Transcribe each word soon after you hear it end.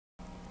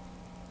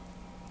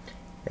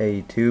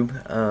Hey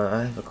YouTube,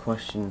 I have a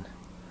question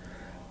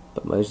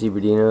about my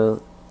zebra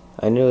Dino.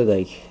 I know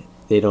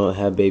they don't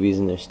have babies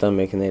in their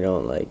stomach and they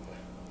don't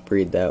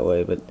breed that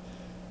way, but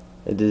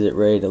is it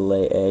ready to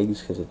lay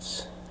eggs?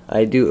 Because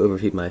I do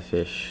overfeed my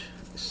fish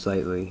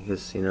slightly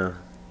because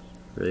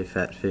really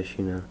fat fish.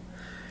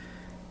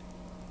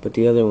 But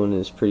the other one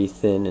is pretty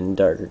thin and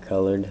darker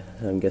colored.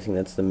 So I'm guessing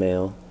that's the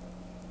male.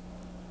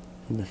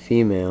 And the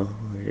female,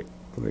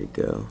 where'd it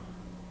go?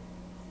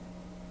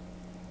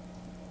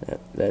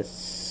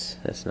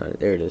 That's not it.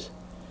 There it is.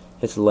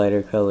 It's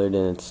lighter colored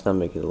and its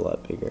stomach is a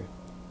lot bigger.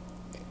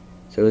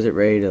 So is it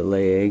ready to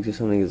lay eggs or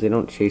something? Because they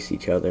don't chase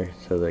each other,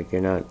 so they're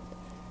not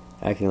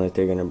acting like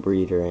they're gonna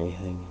breed or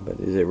anything.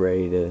 But is it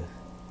ready to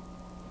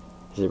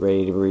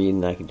breed?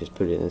 And I could just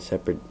put it in a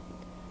separate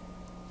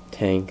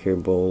tank or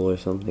bowl or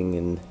something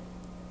and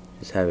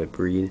just have it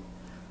breed.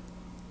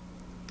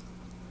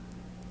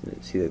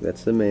 Let's see,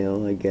 that's the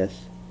male, I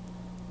guess.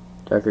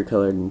 Darker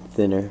colored and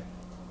thinner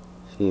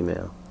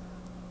female.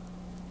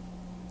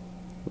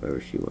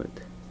 Wherever she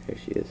went. There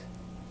she is.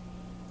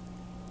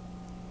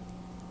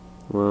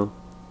 Well,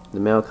 the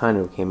male kind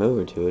of came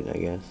over to it, I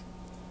guess.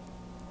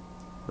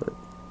 But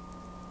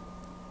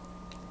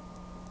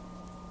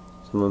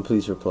someone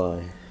please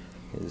reply.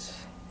 Because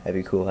that'd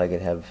be cool. I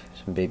could have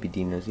some baby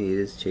dinos. He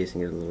is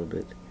chasing it a little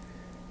bit.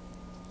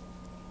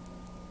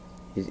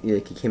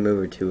 He came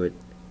over to it,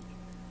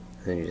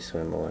 and then he just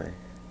swam away.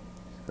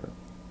 So,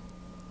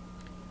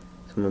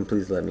 someone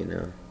please let me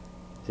know.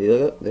 See,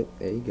 look,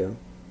 there you go.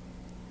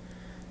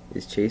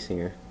 He's chasing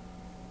her.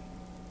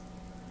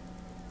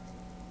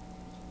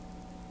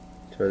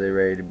 So are they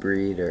ready to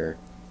breed, or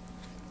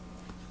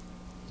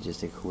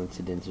just a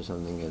coincidence or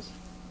something? Because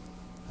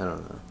I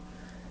don't know.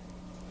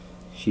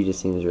 She just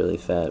seems really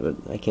fat, but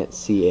I can't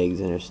see eggs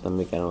in her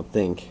stomach. I don't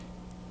think.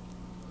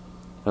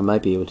 I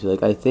might be able to.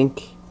 I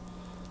think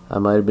I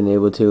might have been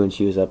able to when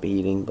she was up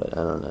eating, but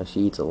I don't know. She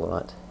eats a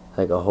lot,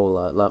 a whole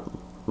lot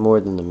more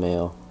than the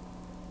male.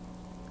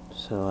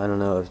 So I don't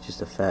know if it's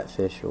just a fat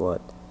fish or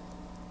what.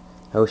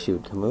 I wish she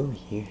would come over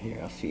here. Here,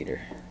 I'll feed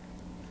her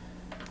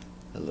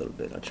a little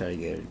bit. I'll try to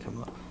get her to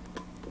come up.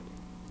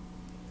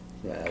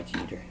 Yeah, I'll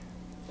eat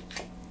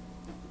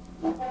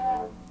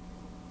her.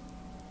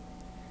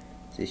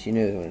 See, she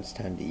knows when it's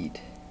time to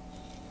eat.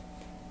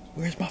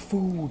 Where's my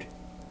food?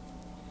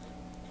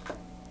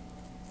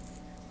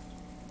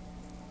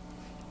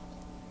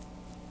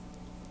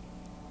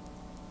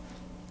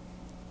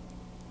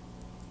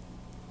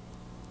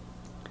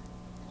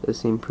 Does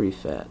seem pretty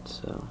fat,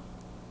 so.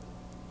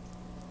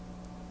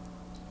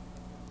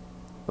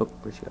 Oh,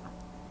 where'd she go?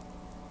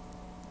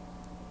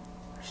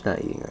 She's not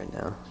eating right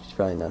now. She's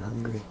probably not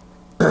hungry.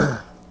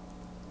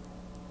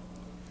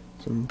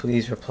 Someone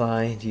please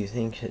reply. Do you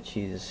think that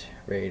she's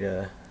ready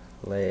to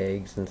lay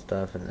eggs and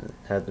stuff and then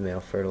have the male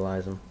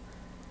fertilize them?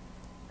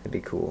 That'd be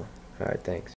cool. Alright, thanks.